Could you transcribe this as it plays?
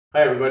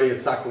Hi everybody,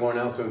 it's Dr. Lauren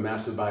Elson with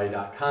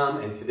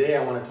MasterTheBody.com, and today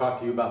I want to talk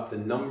to you about the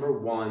number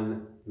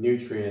one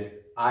nutrient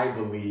I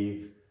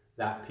believe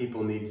that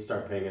people need to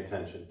start paying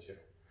attention to.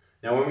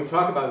 Now when we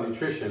talk about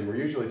nutrition, we're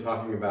usually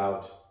talking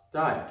about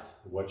diet,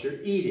 what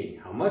you're eating,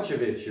 how much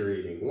of it you're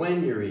eating,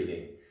 when you're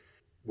eating.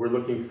 We're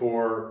looking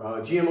for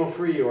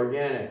GMO-free,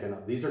 organic, and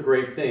these are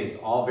great things,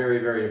 all very,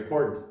 very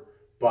important,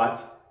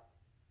 but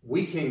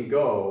we can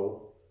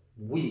go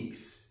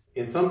weeks.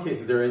 In some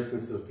cases, there are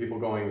instances of people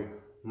going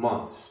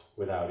months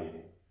without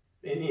eating,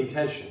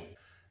 intentionally.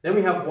 Then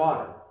we have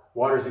water.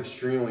 Water is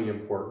extremely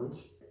important.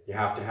 You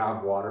have to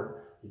have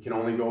water. You can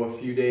only go a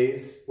few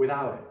days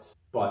without it.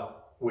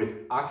 But with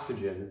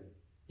oxygen,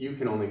 you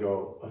can only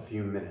go a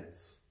few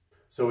minutes.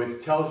 So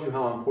it tells you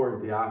how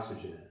important the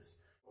oxygen is.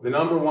 The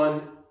number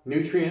one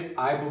nutrient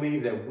I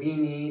believe that we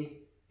need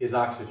is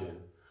oxygen.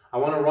 I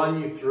want to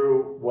run you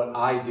through what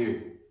I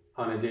do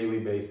on a daily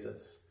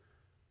basis.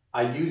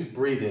 I use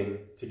breathing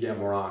to get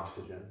more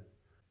oxygen.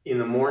 In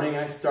the morning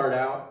I start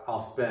out, I'll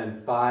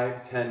spend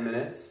 5-10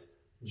 minutes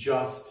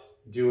just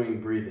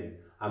doing breathing.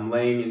 I'm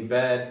laying in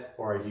bed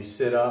or you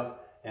sit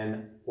up,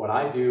 and what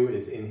I do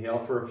is inhale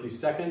for a few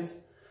seconds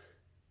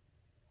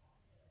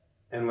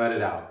and let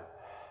it out.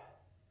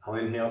 I'll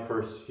inhale for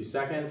a few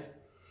seconds,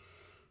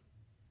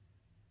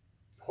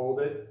 hold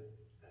it,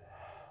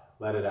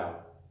 let it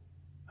out.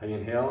 I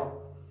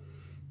inhale,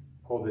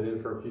 hold it in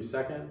for a few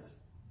seconds,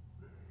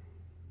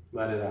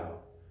 let it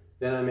out.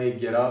 Then I may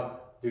get up,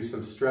 do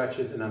some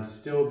stretches, and I'm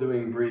still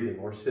doing breathing,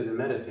 or sit and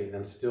meditate, and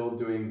I'm still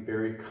doing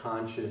very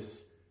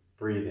conscious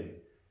breathing.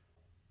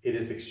 It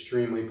is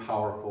extremely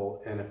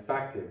powerful and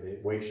effective.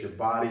 It wakes your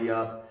body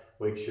up,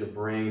 wakes your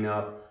brain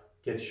up,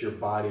 gets your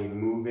body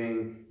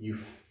moving. You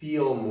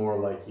feel more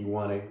like you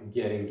want to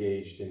get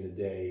engaged in the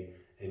day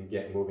and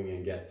get moving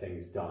and get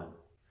things done.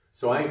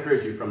 So I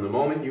encourage you from the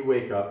moment you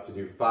wake up to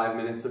do 5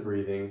 minutes of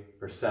breathing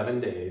for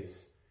 7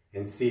 days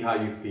and see how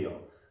you feel.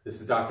 This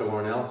is Dr.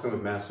 Lauren Elson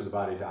with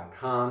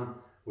MasterTheBody.com,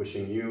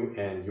 wishing you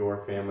and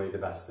your family the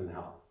best in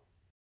health.